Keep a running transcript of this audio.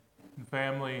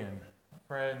family and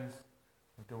friends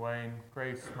of Dwayne,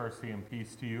 grace, mercy, and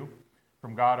peace to you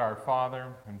from God our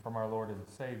Father and from our Lord and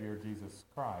Savior, Jesus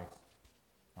Christ.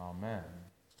 Amen.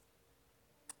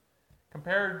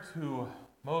 Compared to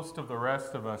most of the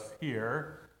rest of us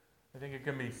here, I think it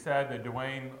can be said that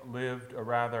Dwayne lived a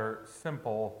rather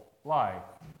simple life.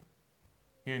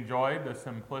 He enjoyed the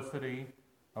simplicity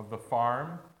of the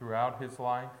farm throughout his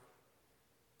life.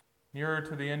 Nearer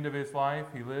to the end of his life,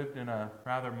 he lived in a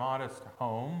rather modest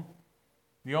home.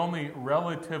 The only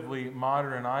relatively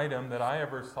modern item that I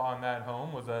ever saw in that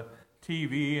home was a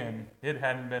TV, and it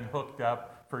hadn't been hooked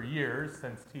up for years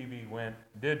since TV went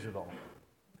digital.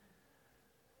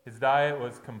 His diet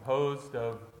was composed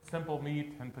of simple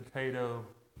meat and potato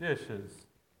dishes.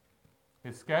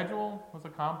 His schedule was a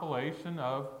compilation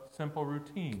of simple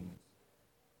routines,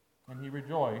 and he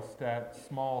rejoiced at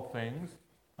small things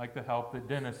like the help that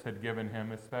Dennis had given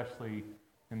him, especially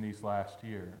in these last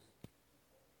years.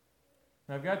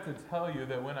 And I've got to tell you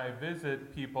that when I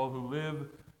visit people who live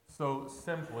so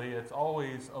simply, it's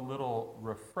always a little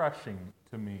refreshing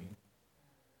to me.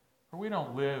 For we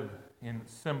don't live in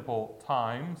simple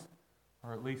times,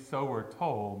 or at least so we're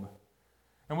told.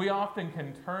 And we often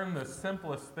can turn the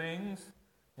simplest things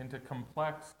into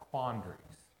complex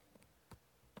quandaries.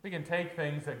 We can take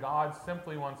things that God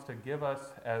simply wants to give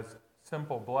us as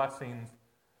simple blessings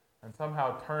and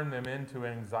somehow turn them into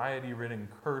anxiety-ridden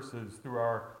curses through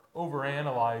our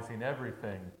overanalyzing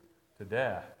everything to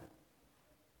death.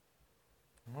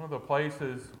 And one of the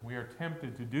places we are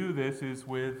tempted to do this is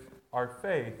with our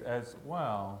faith as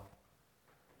well.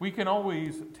 We can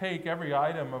always take every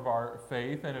item of our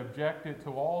faith and object it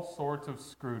to all sorts of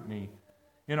scrutiny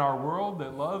in our world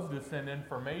that loves to send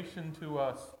information to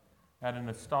us at an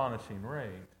astonishing rate.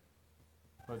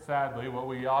 But sadly, what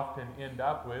we often end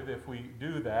up with if we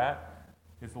do that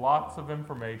is lots of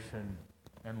information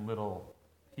and little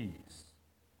peace.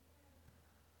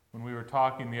 When we were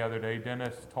talking the other day,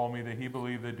 Dennis told me that he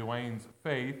believed that Dwayne's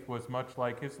faith was much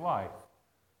like his life.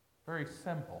 Very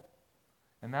simple.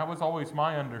 And that was always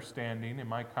my understanding in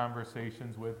my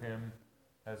conversations with him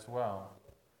as well.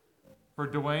 For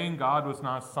Dwayne, God was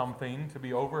not something to be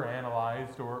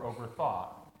overanalyzed or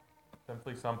overthought,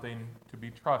 simply something to be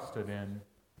trusted in.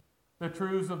 The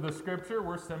truths of the Scripture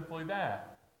were simply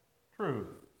that, truth.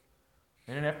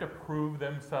 They didn't have to prove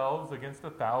themselves against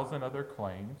 1,000 other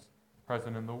claims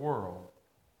present in the world.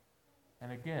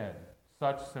 And again,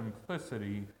 such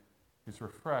simplicity is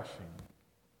refreshing.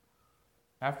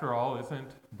 After all,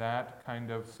 isn't that kind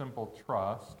of simple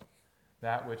trust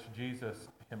that which Jesus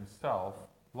himself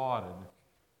lauded?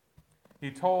 He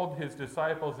told his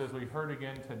disciples, as we heard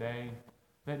again today,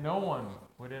 that no one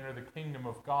would enter the kingdom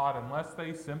of God unless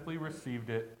they simply received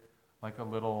it like a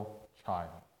little child.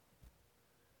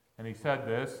 And he said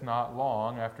this not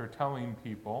long after telling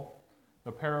people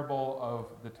the parable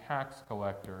of the tax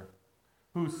collector,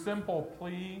 whose simple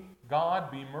plea,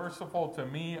 "God, be merciful to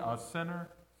me, a sinner,"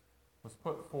 was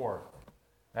put forth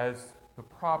as the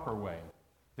proper way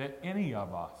that any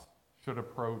of us should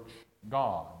approach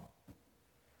God.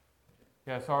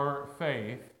 Yes, our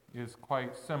faith is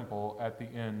quite simple at the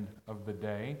end of the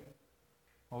day.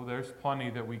 Oh, there's plenty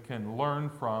that we can learn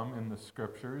from in the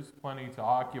Scriptures, plenty to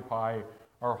occupy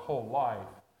our whole life.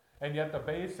 And yet the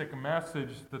basic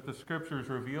message that the Scriptures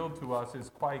reveal to us is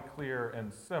quite clear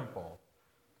and simple.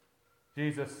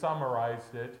 Jesus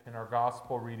summarized it in our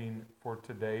gospel reading for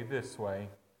today this way: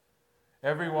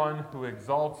 everyone who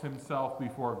exalts himself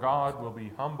before God will be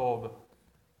humbled,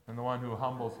 and the one who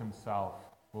humbles himself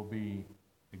will be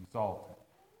exalted.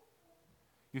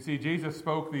 You see, Jesus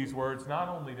spoke these words not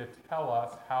only to tell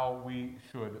us how we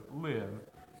should live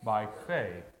by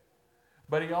faith,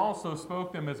 but he also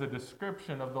spoke them as a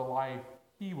description of the life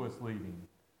he was leading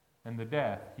and the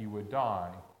death he would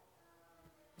die.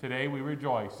 Today we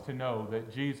rejoice to know that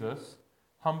Jesus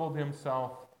humbled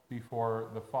himself before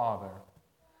the Father.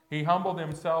 He humbled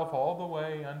himself all the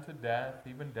way unto death,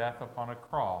 even death upon a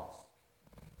cross.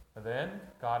 And then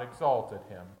God exalted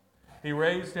him. He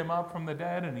raised him up from the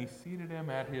dead, and he seated him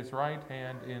at his right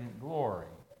hand in glory.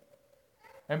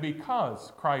 And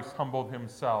because Christ humbled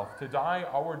himself to die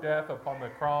our death upon the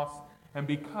cross, and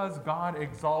because God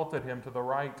exalted him to the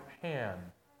right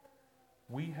hand,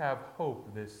 we have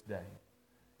hope this day,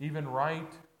 even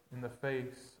right in the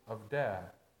face of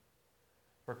death.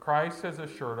 For Christ has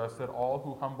assured us that all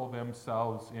who humble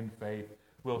themselves in faith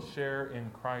will share in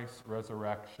Christ's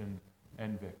resurrection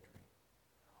and victory.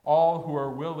 All who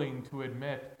are willing to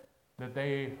admit that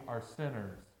they are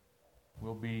sinners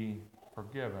will be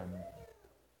forgiven.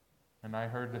 And I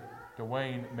heard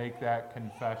Dwayne make that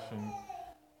confession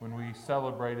when we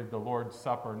celebrated the Lord's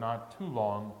Supper not too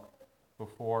long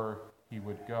before he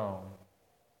would go.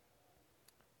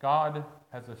 God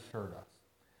has assured us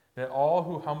that all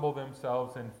who humble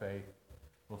themselves in faith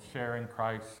will share in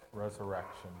Christ's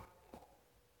resurrection.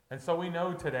 And so we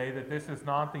know today that this is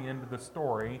not the end of the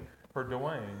story for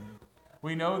Dwayne.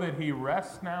 We know that he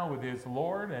rests now with his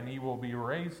Lord, and he will be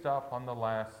raised up on the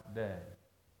last day.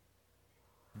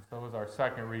 And so, as our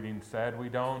second reading said, we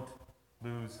don't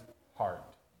lose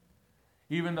heart.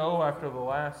 Even though after the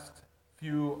last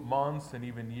few months and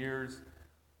even years,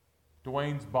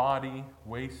 Dwayne's body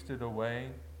wasted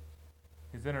away,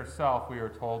 his inner self, we are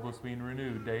told, was being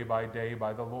renewed day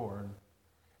by the Lord.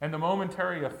 And the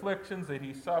momentary afflictions that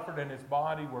he suffered in his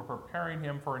body were preparing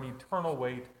him for an eternal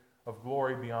weight of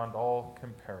glory beyond all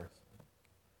comparison.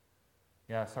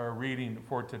 Yes, our reading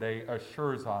for today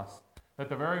assures us that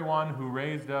the very one who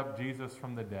raised up Jesus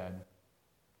from the dead,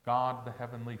 God the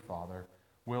Heavenly Father,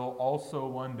 will also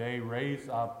one day raise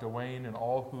up Dwayne and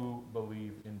all who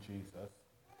believe in Jesus.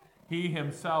 He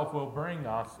himself will bring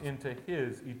us into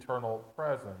his eternal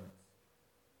presence.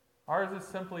 Ours is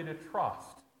simply to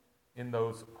trust in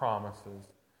those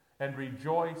promises and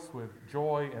rejoice with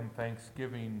joy and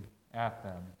thanksgiving at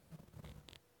them.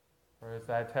 For as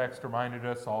that text reminded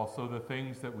us also, the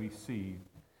things that we see,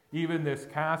 even this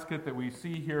casket that we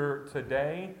see here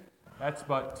today, that's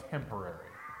but temporary.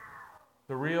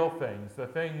 The real things, the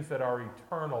things that are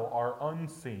eternal, are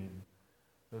unseen,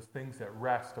 those things that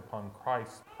rest upon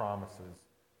Christ's promises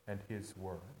and his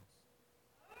words.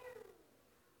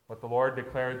 What the Lord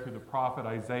declared through the prophet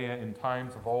Isaiah in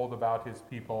times of old about his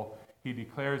people, he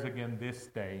declares again this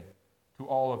day to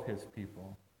all of his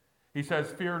people. He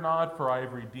says, "Fear not, for I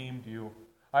have redeemed you.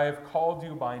 I have called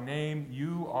you by name.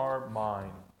 You are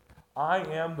mine. I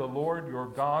am the Lord your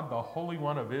God, the Holy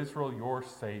One of Israel, your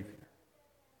Savior."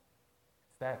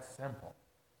 It's that simple.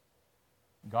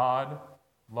 God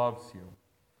loves you.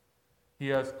 He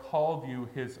has called you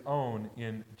his own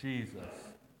in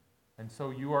Jesus, and so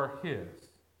you are his.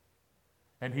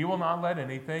 And he will not let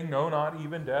anything, no, not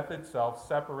even death itself,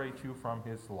 separate you from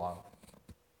his love.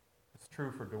 It's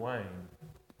true for Dwayne,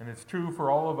 and it's true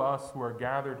for all of us who are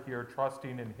gathered here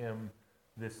trusting in him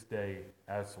this day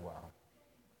as well.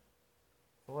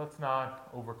 So let's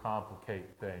not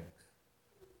overcomplicate things.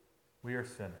 We are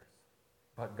sinners,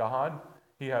 but God,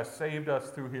 he has saved us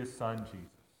through his Son, Jesus.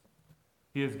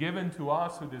 He has given to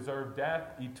us who deserve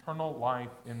death eternal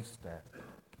life instead.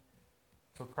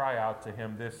 So cry out to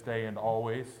him this day and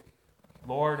always,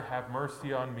 "Lord, have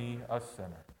mercy on me, a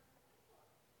sinner."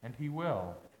 And he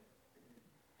will.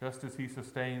 Just as he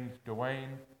sustained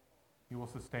Dwayne, he will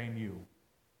sustain you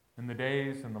in the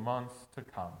days and the months to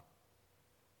come.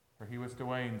 For he was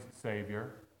Dwayne's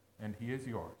Savior, and he is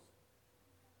yours.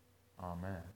 Amen.